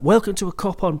Welcome to a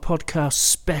Cop On podcast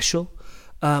special.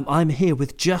 I'm here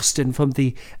with Justin from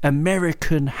the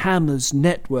American Hammers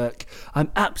Network.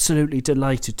 I'm absolutely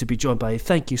delighted to be joined by you.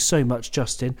 Thank you so much,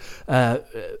 Justin.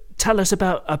 Tell us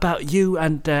about you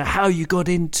and how you got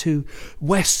into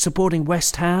supporting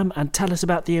West Ham, and tell us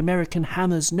about the American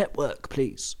Hammers Network,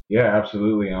 please. Yeah,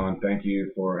 absolutely, Owen. Thank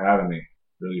you for having me.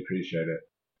 Really appreciate it.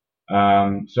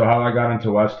 So how I got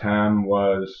into West Ham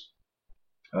was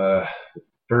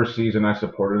first season I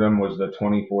supported them was the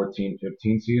 2014-15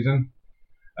 season.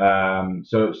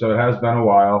 So it has been a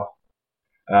while,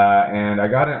 and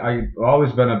I've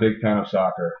always been a big fan of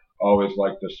soccer. Always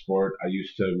liked the sport. I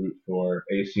used to root for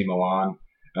AC Milan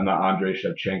and the Andrei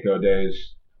Shevchenko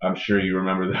days. I'm sure you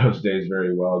remember those days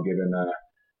very well, given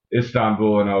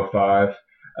Istanbul in '05.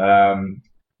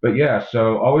 But yeah,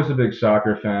 so always a big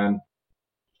soccer fan.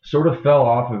 Sort of fell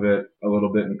off of it a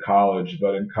little bit in college,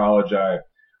 but in college I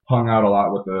hung out a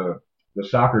lot with the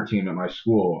soccer team at my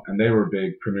school, and they were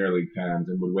big Premier League fans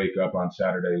and would wake up on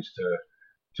Saturdays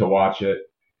to watch it.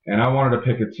 And I wanted to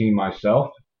pick a team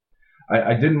myself.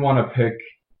 I didn't want to pick,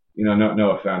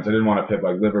 no offense, I didn't want to pick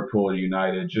like Liverpool or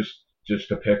United just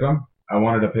to pick them. I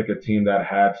wanted to pick a team that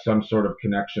had some sort of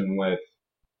connection with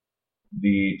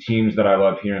the teams that I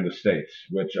love here in the States,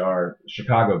 which are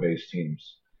Chicago-based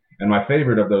teams. And my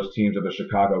favorite of those teams are the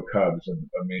Chicago Cubs of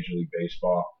Major League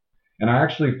Baseball. And I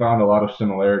actually found a lot of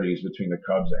similarities between the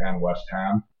Cubs and West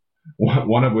Ham,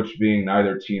 one of which being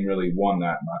neither team really won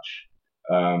that much.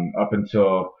 Up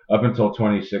until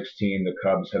 2016, the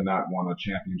Cubs had not won a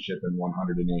championship in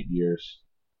 108 years.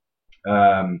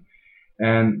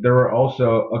 And there were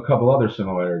also a couple other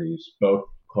similarities. Both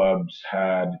clubs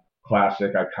had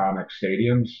classic, iconic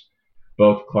stadiums.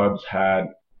 Both clubs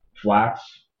had flats,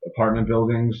 apartment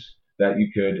buildings that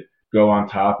you could go on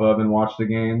top of and watch the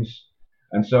games.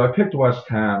 And so I picked West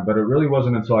Ham, but it really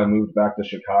wasn't until I moved back to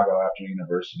Chicago after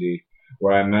university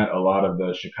where I met a lot of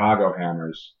the Chicago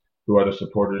Hammers, who are the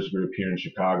supporters group here in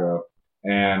Chicago.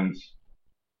 And,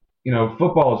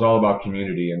 football is all about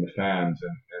community and the fans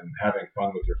and having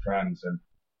fun with your friends. And,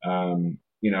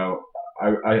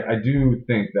 I do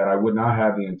think that I would not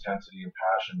have the intensity and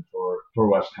passion for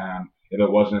West Ham if it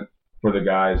wasn't for the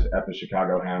guys at the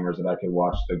Chicago Hammers that I could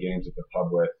watch the games at the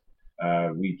pub with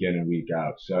week in and week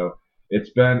out. So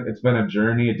it's been a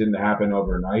journey. It didn't happen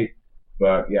overnight.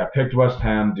 But yeah, picked West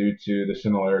Ham due to the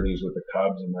similarities with the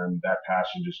Cubs, and then that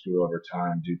passion just grew over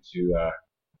time due to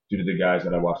the guys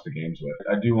that I watched the games with.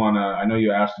 I know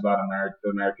you asked about the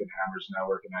American Hammers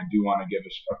Network, and I do want to give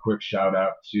a quick shout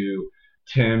out to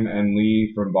Tim and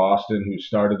Lee from Boston who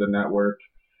started the network,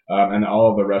 and all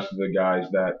of the rest of the guys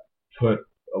that put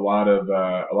a lot of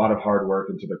hard work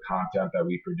into the content that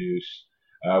we produce.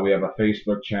 We have a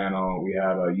Facebook channel, we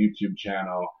have a YouTube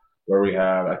channel, where we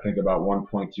have, I think, about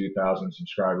 1.2 thousand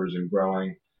subscribers and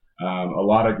growing. A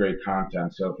lot of great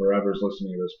content. So for whoever's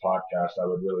listening to this podcast, I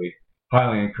would really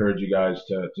highly encourage you guys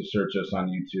to search us on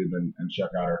YouTube and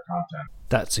check out our content.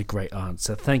 That's a great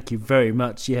answer. Thank you very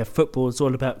much. Yeah, football is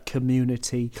all about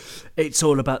community. It's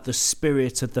all about the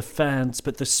spirit of the fans,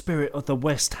 but the spirit of the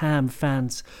West Ham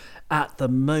fans at the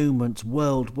moment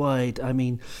worldwide. I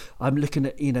mean, I'm looking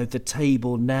at the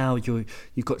table now. You've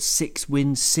got 6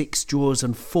 wins, 6 draws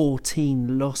and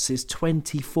 14 losses,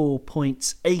 24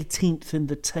 points, 18th in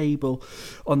the table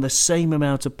on the same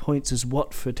amount of points as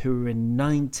Watford, who are in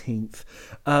 19th.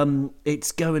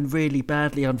 It's going really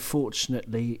badly,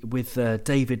 unfortunately, with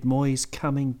David Moyes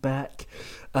coming back.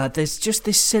 There's just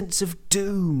this sense of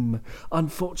doom.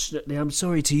 Unfortunately, I'm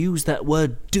sorry to use that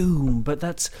word doom, but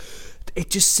it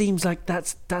just seems like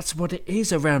that's what it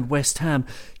is around West Ham.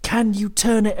 Can you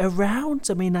turn it around?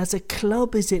 I mean, as a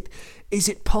club, is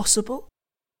it possible?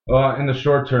 Well, in the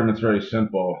short term, it's very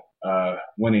simple.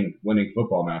 Winning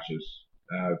football matches.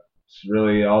 It's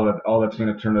really all that's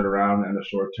going to turn it around in the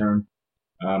short term.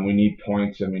 We need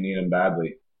points, and we need them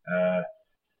badly.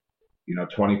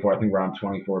 24. I think we're on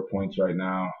 24 points right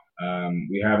now.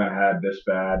 We haven't had this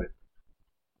bad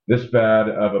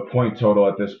of a point total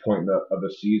at this point of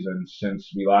the season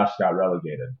since we last got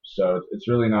relegated. So it's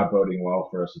really not boding well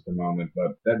for us at the moment.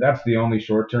 But that's the only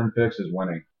short-term fix is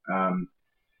winning.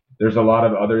 There's a lot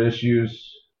of other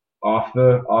issues off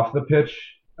the pitch,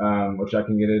 which I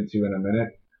can get into in a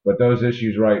minute. But those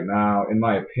issues right now, in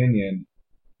my opinion,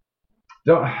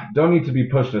 don't need to be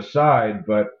pushed aside.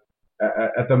 But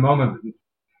at the moment,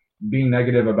 being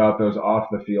negative about those off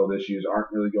the field issues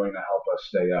aren't really going to help us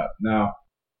stay up. Now,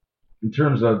 in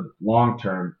terms of long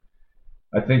term,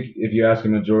 I think if you ask a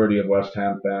majority of West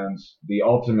Ham fans, the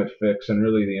ultimate fix and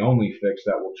really the only fix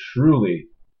that will truly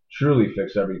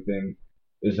fix everything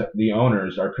is the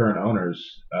owners, our current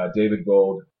owners, David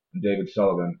Gold and David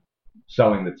Sullivan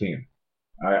selling the team.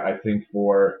 I think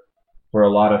for a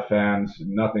lot of fans,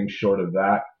 nothing short of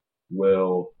that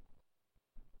will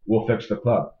fix the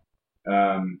club.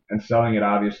 And selling it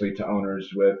obviously to owners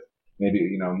with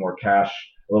maybe more cash,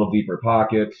 a little deeper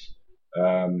pockets,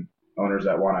 owners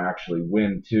that want to actually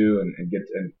win too and get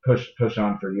and push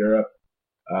on for Europe.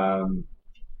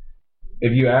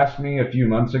 If you asked me a few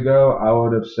months ago, I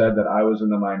would have said that I was in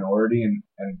the minority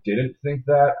and didn't think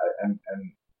that,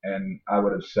 and I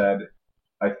would have said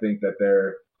I think that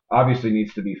there obviously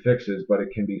needs to be fixes, but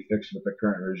it can be fixed with the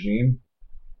current regime.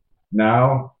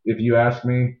 Now, if you ask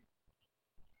me,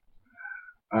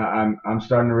 I'm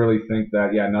starting to really think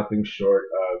that nothing short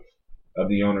of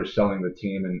the owners selling the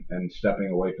team and stepping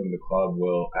away from the club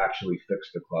will actually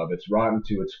fix the club. It's rotten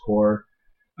to its core.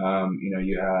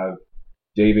 You have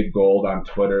David Gold on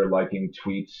Twitter liking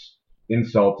tweets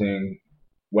insulting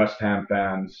West Ham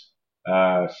fans,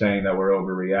 saying that we're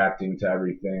overreacting to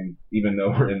everything, even though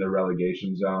we're in the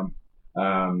relegation zone.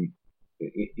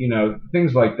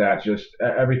 Things like that. Just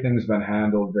everything's been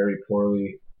handled very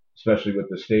poorly, especially with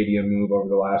the stadium move over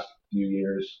the last few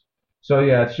years. So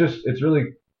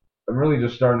I'm really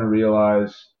just starting to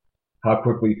realize how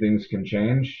quickly things can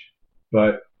change,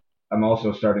 but I'm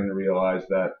also starting to realize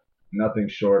that nothing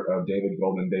short of David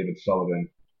Gold and David Sullivan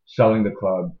selling the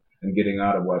club and getting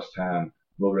out of West Ham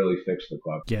will really fix the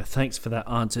club. Yeah, thanks for that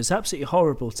answer. It's absolutely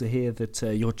horrible to hear that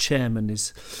your chairman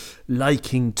is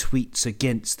liking tweets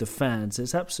against the fans.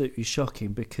 It's absolutely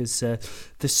shocking because the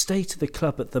state of the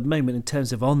club at the moment in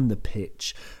terms of on the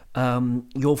pitch,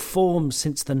 your form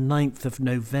since the 9th of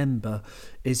November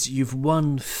is you've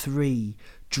won 3,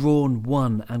 drawn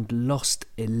 1 and lost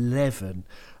 11.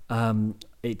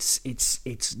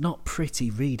 It's not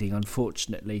pretty reading,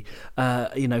 unfortunately.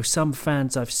 Some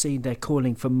fans I've seen, they're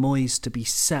calling for Moyes to be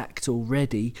sacked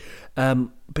already,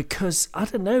 because I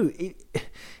don't know.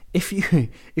 If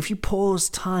you pause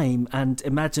time and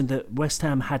imagine that West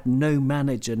Ham had no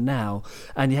manager now,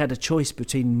 and you had a choice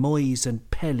between Moyes and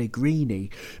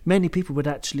Pellegrini, many people would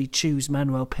actually choose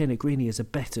Manuel Pellegrini as a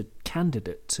better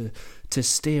candidate to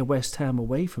steer West Ham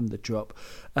away from the drop.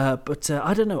 But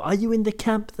I don't know. Are you in the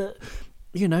camp that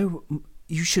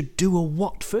you should do a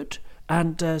Watford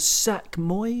and sack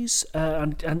Moyes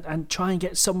and try and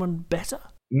get someone better?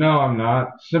 No, I'm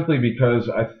not. Simply because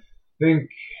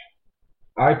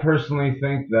I personally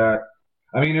think that,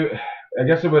 I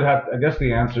guess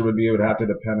the answer would be it would have to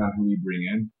depend on who we bring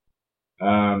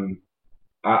in.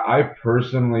 I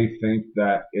personally think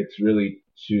that it's really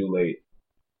too late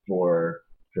for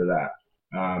that.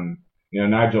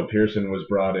 Nigel Pearson was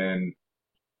brought in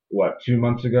 2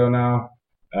 months ago now.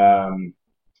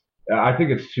 I think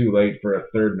it's too late for a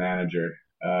third manager.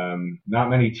 Not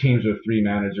many teams with 3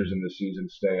 managers in the season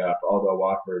stay up, although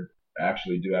Watford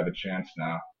actually do have a chance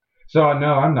now. So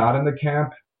no, I'm not in the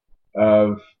camp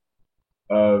of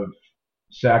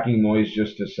sacking Moyes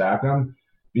just to sack him,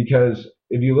 because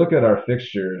if you look at our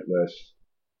fixture list,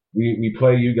 we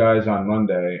play you guys on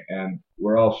Monday, and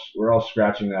we're all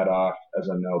scratching that off as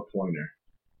a no pointer.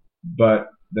 But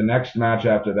the next match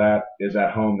after that is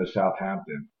at home to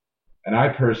Southampton, and I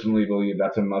personally believe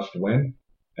that's a must win.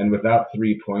 And without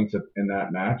 3 points in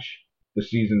that match, the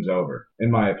season's over, in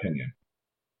my opinion,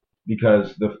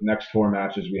 because the next 4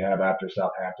 matches we have after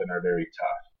Southampton are very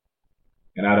tough,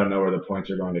 and I don't know where the points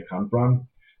are going to come from.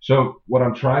 So what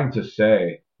I'm trying to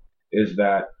say is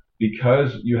that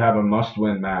because you have a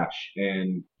must-win match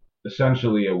in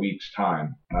essentially a week's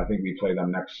time, and I think we play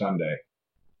them next Sunday,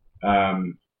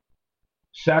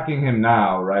 sacking him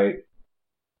now, right,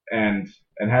 and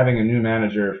having a new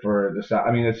manager for the South,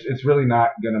 it's really not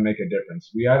going to make a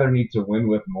difference. We either need to win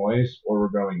with Moyes or we're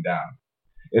going down.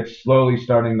 It's slowly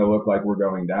starting to look like we're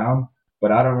going down,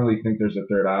 but I don't really think there's a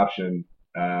third option,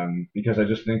 because I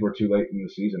just think we're too late in the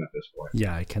season at this point.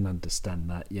 Yeah, I can understand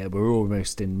that. Yeah, we're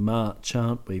almost in March,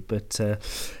 aren't we? But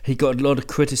he got a lot of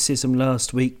criticism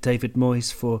last week, David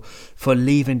Moyes, for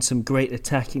leaving some great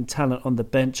attacking talent on the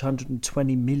bench,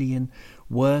 120 million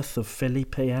worth of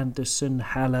Felipe Anderson,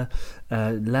 Haller,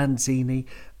 Lanzini.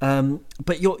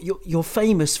 But you're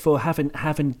famous for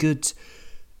having good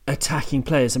attacking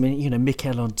players.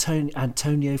 Mikel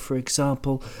Antonio, for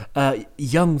example.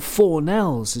 Young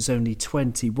Fornells is only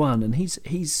 21, and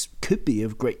he's could be a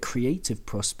great creative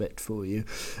prospect for you.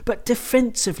 But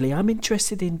defensively, I'm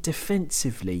interested in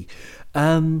defensively.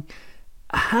 Who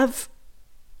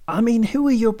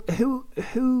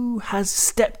has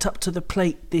stepped up to the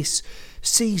plate this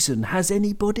season? Has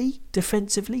anybody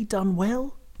defensively done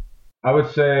well? I would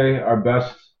say our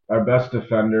best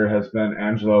defender has been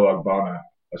Angelo Ogbonna,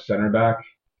 a center back,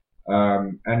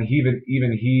 and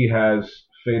even he has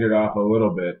faded off a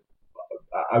little bit.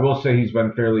 I will say he's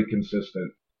been fairly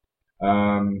consistent.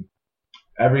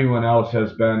 Everyone else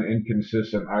has been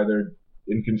inconsistent, either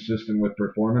inconsistent with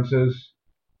performances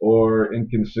or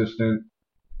inconsistent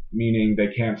meaning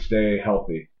they can't stay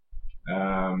healthy.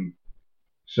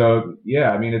 So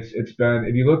yeah, I mean it's been,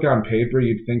 if you look on paper,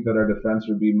 you'd think that our defense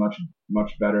would be much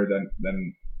better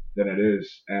than it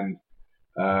is, and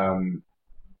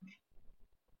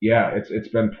yeah, it's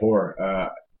been poor.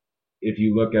 If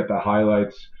you look at the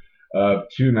highlights of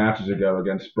 2 matches ago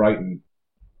against Brighton,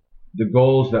 the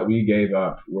goals that we gave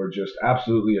up were just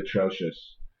absolutely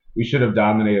atrocious. We should have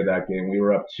dominated that game. We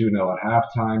were up 2-0 at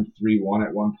halftime, 3-1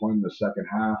 at one point in the second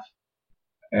half,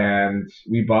 and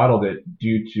we bottled it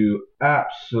due to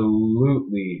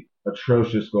absolutely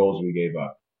atrocious goals we gave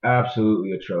up.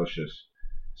 Absolutely atrocious.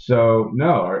 So,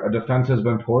 no, our defense has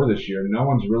been poor this year. No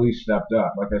one's really stepped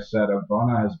up. Like I said,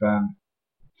 Ogbonna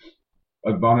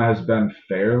has been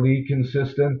fairly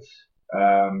consistent,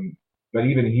 but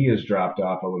even he has dropped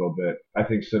off a little bit, I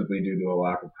think simply due to a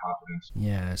lack of confidence.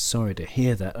 Yeah, sorry to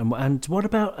hear that. And what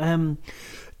about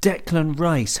Declan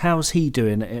Rice? How's he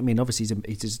doing? I mean, obviously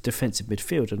he's a defensive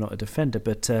midfielder, not a defender,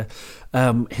 but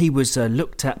he was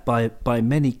looked at by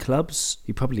many clubs.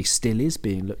 He probably still is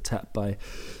being looked at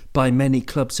by many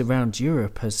clubs around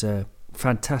Europe as a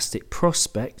fantastic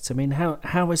prospect. I mean, how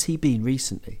has he been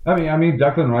recently? I mean,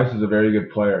 Declan Rice is a very good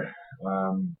player.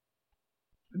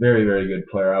 Very, very good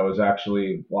player. I was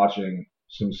actually watching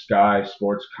some Sky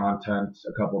Sports content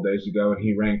a couple days ago, and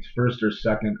he ranked first or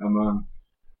second among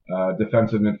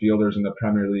defensive midfielders in the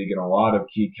Premier League in a lot of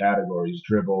key categories: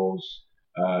 dribbles,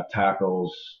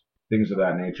 tackles, things of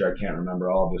that nature. I can't remember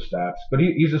all of the stats, but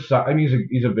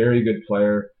he's a very good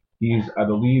player. He's, I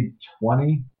believe,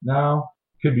 20 now.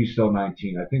 Could be still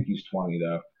 19. I think he's 20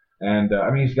 though, and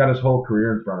he's got his whole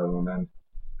career in front of him.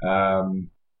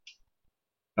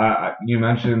 And you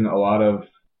mentioned a lot of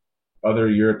other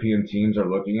European teams are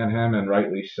looking at him, and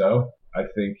rightly so. I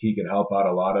think he could help out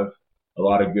a lot of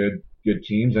good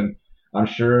teams, and I'm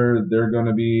sure they're going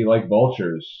to be like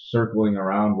vultures circling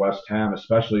around West Ham,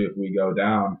 especially if we go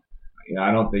down.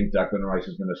 I don't think Declan Rice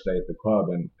is going to stay at the club,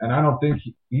 and I don't think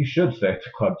he should stay at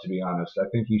the club, to be honest. I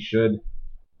think he should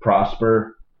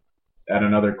prosper at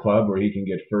another club where he can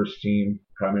get first team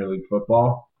Premier League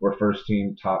football or first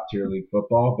team top tier league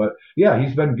football. But yeah,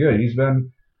 he's been good. He's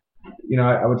been,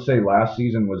 I would say last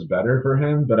season was better for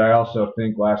him, but I also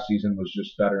think last season was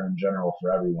just better in general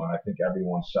for everyone. I think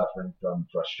everyone's suffering from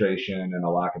frustration and a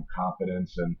lack of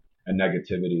confidence and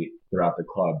negativity throughout the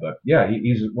club. But yeah,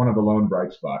 he's one of the lone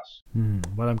bright spots.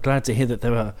 Well, I'm glad to hear that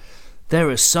there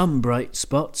are some bright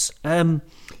spots.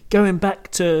 Going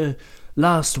back to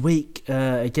last week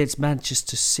against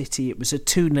Manchester City, it was a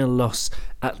 2-0 loss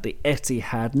at the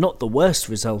Etihad. Not the worst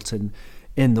result in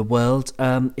the world.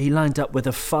 He lined up with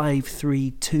a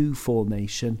 5-3-2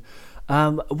 formation.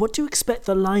 What do you expect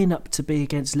the lineup to be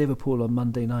against Liverpool on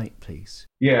Monday night, please?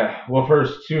 Yeah, well,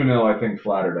 first 2-0 I think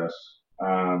flattered us.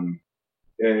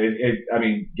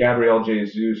 Gabriel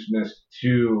Jesus missed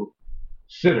 2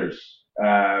 sitters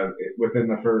within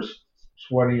the first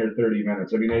 20 or 30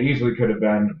 minutes. It easily could have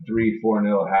been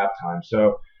 3-4-0 at halftime.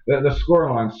 So the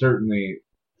scoreline certainly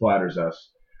flatters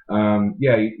us.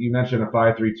 You mentioned a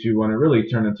 5-3-2-1. It really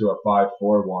turned into a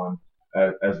 5-4-1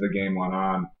 as the game went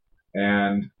on.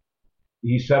 And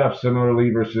he set up similarly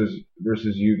versus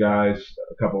you guys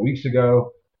a couple weeks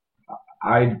ago.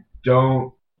 I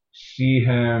don't see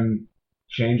him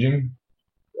changing.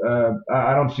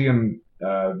 I don't see him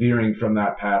veering from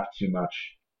that path too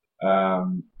much.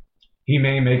 He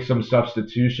may make some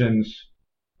substitutions.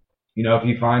 If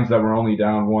he finds that we're only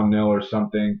down 1-0 or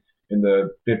something in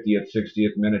the 50th,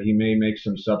 60th minute, he may make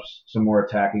some more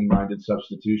attacking-minded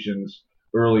substitutions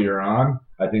earlier on.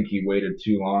 I think he waited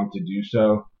too long to do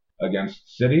so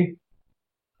against City.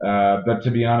 But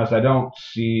to be honest, I don't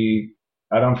see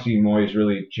Moyes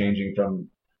really changing from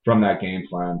that game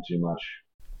plan too much.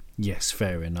 Yes,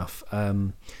 fair enough.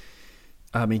 Go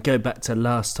back to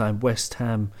last time, West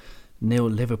Ham 0,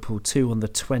 Liverpool 2 on the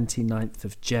 29th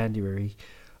of January.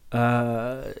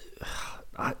 I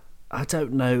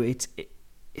don't know.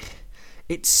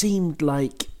 It seemed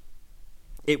like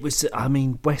it was.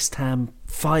 West Ham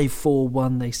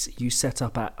 5-4-1. You set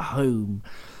up at home.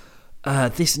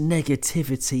 This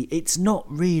negativity. It's not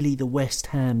really the West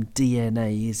Ham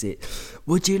DNA, is it?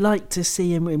 Would you like to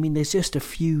see him? There's just a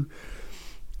few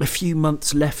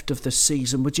months left of the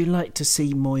season. Would you like to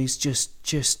see Moyes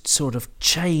just sort of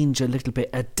change a little bit,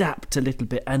 adapt a little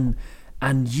bit, and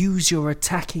and use your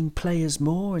attacking players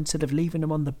more instead of leaving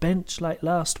them on the bench like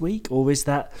last week? Or is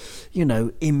that,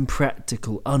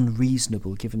 impractical,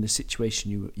 unreasonable given the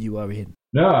situation you are in?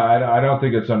 No, I don't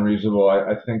think it's unreasonable.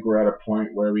 I think we're at a point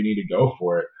where we need to go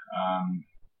for it.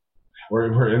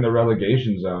 We're in the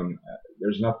relegation zone.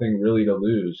 There's nothing really to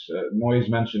lose. Moyes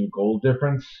mentioned goal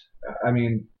difference. I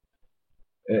mean,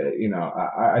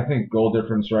 I think goal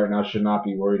difference right now should not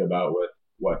be worried about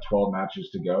with 12 matches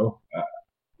to go.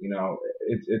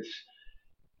 It's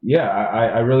yeah.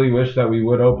 I really wish that we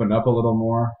would open up a little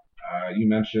more. You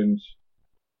mentioned,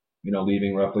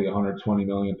 leaving roughly 120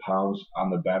 million pounds on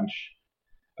the bench.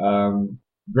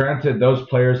 Granted, those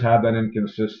players have been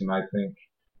inconsistent. I think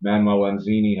Manuel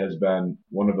Lanzini has been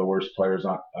one of the worst players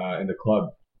in the club.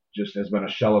 Just has been a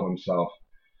shell of himself.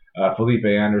 Felipe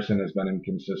Anderson has been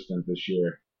inconsistent this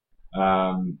year.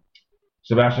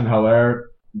 Sebastian Haller,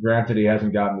 granted, he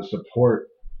hasn't gotten the support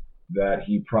that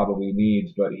he probably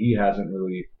needs, but he hasn't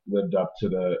really lived up to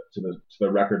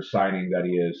the record signing that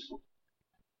he is.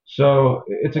 So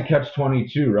it's a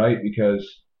catch-22, right? Because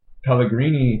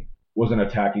Pellegrini was an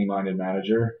attacking-minded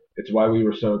manager. It's why we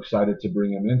were so excited to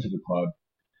bring him into the club.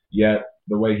 Yet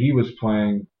the way he was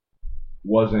playing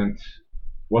wasn't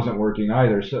working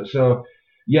either. So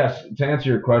yes, to answer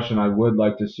your question, I would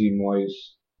like to see Moyes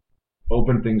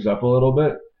open things up a little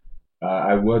bit.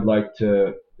 I would like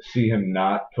to see him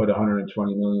not put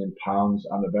 120 million pounds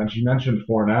on the bench. You mentioned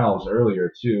Fornals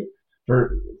earlier too.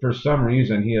 For some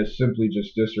reason, he has simply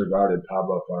just disregarded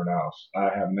Pablo Fornals.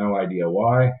 I have no idea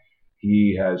why.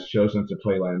 He has chosen to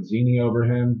play Lanzini over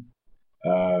him.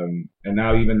 And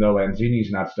now, even though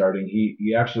Lanzini's not starting,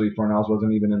 he actually, Fornals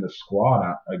wasn't even in the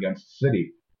squad against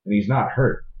City, and he's not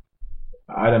hurt.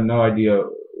 I have no idea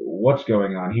what's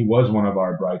going on. He was one of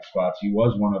our bright spots. He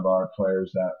was one of our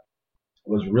players that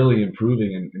was really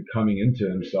improving and coming into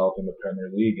himself in the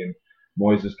Premier League, and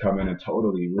Moyes has come in and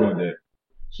totally ruined it.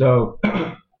 So,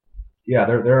 yeah,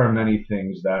 there are many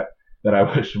things that I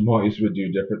wish Moyes would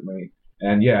do differently.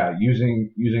 And yeah,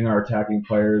 using our attacking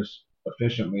players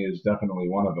efficiently is definitely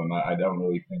one of them. I don't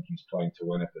really think he's playing to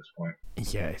win at this point.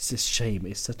 Yeah, it's a shame.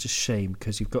 It's such a shame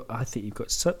because I think you've got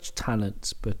such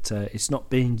talent, but it's not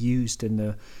being used in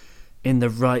the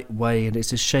right way, and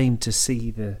it's a shame to see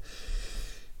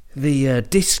the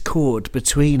discord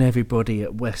between everybody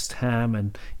at West Ham.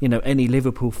 And any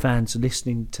Liverpool fans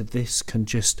listening to this can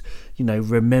just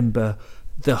remember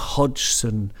the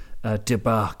Hodgson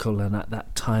debacle, and at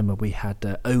that time we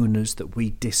had owners that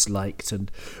we disliked, and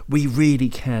we really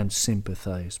can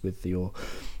sympathise with your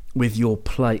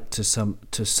plight to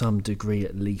some degree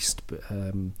at least.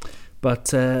 But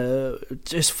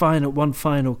just one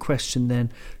final question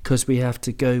then, because we have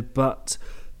to go. But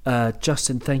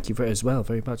Justin, thank you very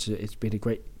much. It's been a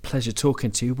great pleasure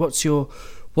talking to you. What's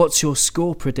your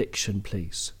score prediction,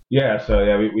 please? Yeah, so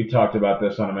we talked about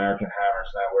this on American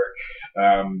Hammers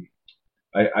Network.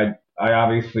 I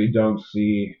obviously don't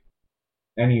see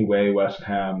any way West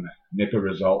Ham nick a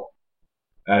result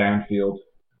at Anfield.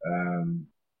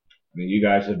 You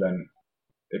guys have been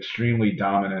extremely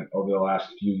dominant over the last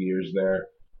few years there,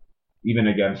 even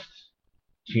against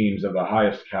teams of the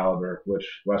highest caliber, which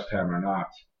West Ham are not.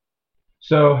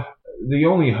 So the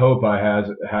only hope I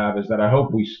have is that I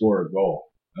hope we score a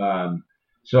goal.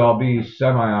 So I'll be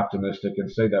semi-optimistic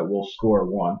and say that we'll score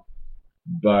one.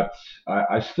 But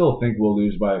I still think we'll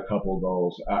lose by a couple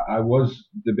goals. I was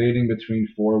debating between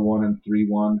 4-1 and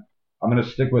 3-1. I'm going to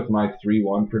stick with my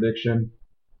 3-1 prediction.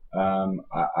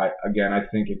 I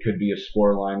think it could be a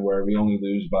scoreline where we only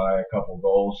lose by a couple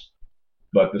goals,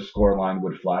 but the scoreline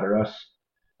would flatter us.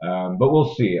 But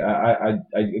we'll see. I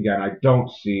don't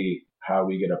see how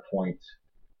we get a point,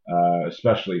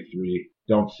 especially 3.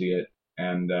 Don't see it.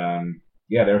 And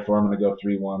therefore I'm going to go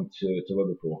 3-1 to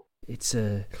Liverpool.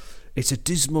 It's a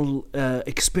dismal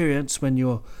experience when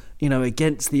you're,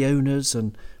 against the owners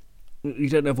and you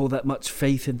don't have all that much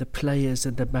faith in the players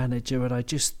and the manager. And I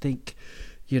just think,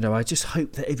 I just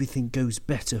hope that everything goes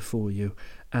better for you.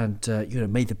 And,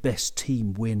 may the best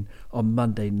team win on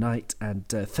Monday night. And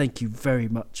thank you very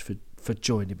much for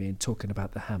joining me and talking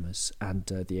about the Hammers and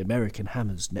the American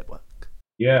Hammers Network.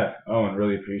 Yeah, Owen,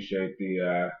 really appreciate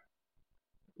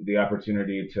the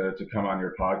opportunity to come on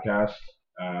your podcast.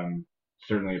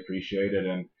 Certainly appreciate it,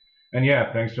 and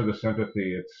yeah, thanks for the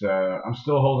sympathy. It's I'm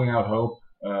still holding out hope.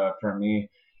 For me,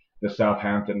 the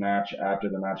Southampton match after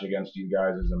the match against you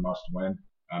guys is a must-win.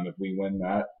 If we win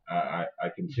that, I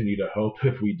continue to hope.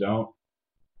 If we don't,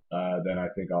 then I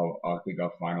think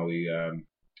I'll finally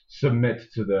submit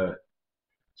to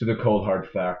the cold hard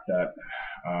fact that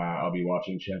I'll be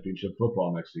watching championship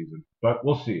football next season. But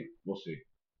we'll see.